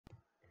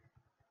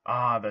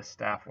Ah, the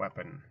staff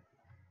weapon,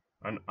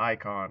 an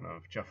icon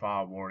of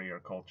Jaffa warrior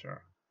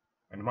culture,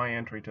 and my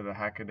entry to the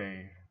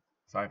HackaDay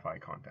sci-fi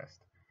contest.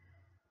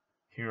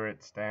 Here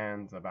it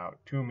stands about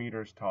 2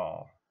 meters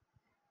tall,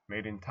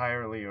 made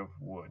entirely of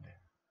wood.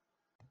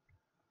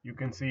 You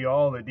can see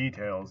all the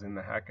details in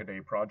the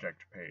HackaDay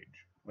project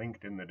page,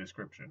 linked in the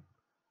description.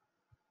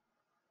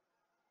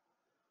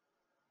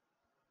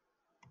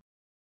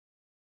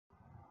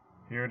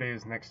 Here it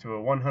is next to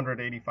a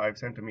 185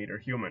 centimeter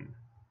human.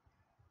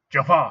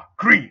 Jaffa!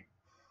 Kree!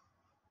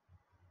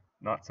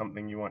 Not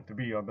something you want to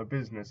be on the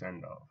business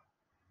end of.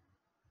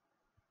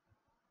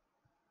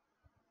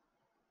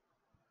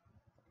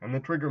 And the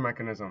trigger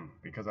mechanism,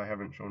 because I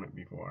haven't shown it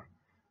before.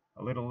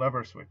 A little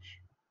lever switch.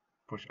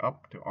 Push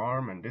up to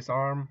arm and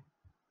disarm.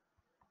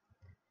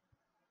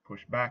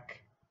 Push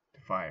back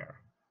to fire.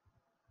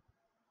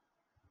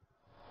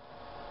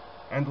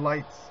 And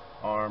lights.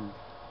 Armed.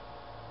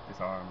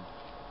 Disarmed.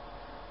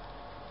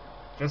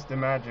 Just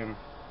imagine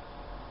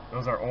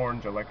those are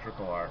orange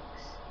electrical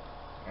arcs,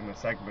 and the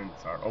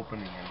segments are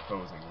opening and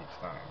closing each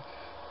time.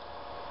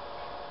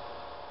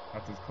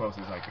 That's as close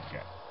as I could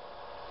get.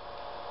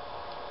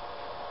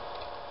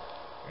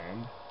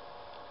 And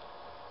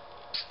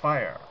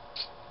fire.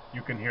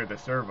 You can hear the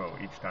servo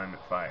each time it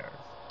fires.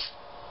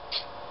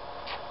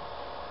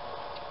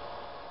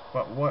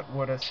 But what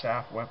would a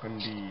staff weapon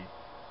be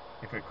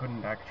if it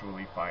couldn't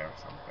actually fire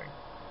something?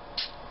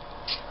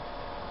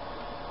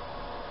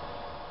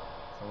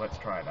 So let's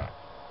try that.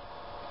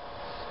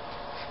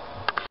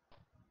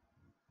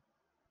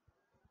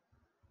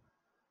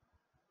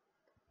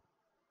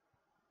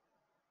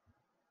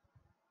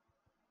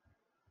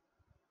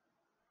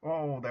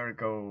 Oh, there it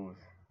goes.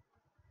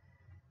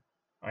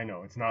 I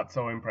know, it's not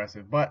so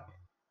impressive, but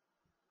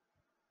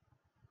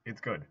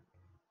it's good.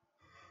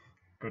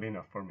 Good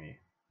enough for me.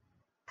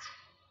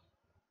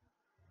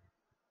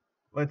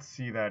 Let's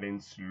see that in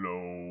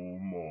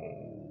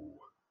slow-mo.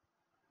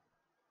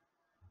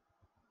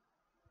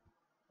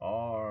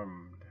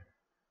 Armed.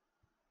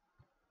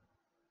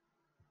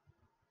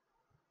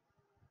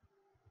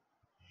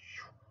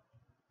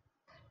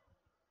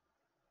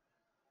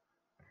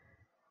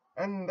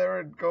 And there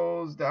it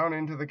goes down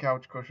into the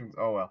couch cushions.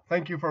 Oh well.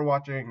 Thank you for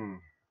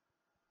watching.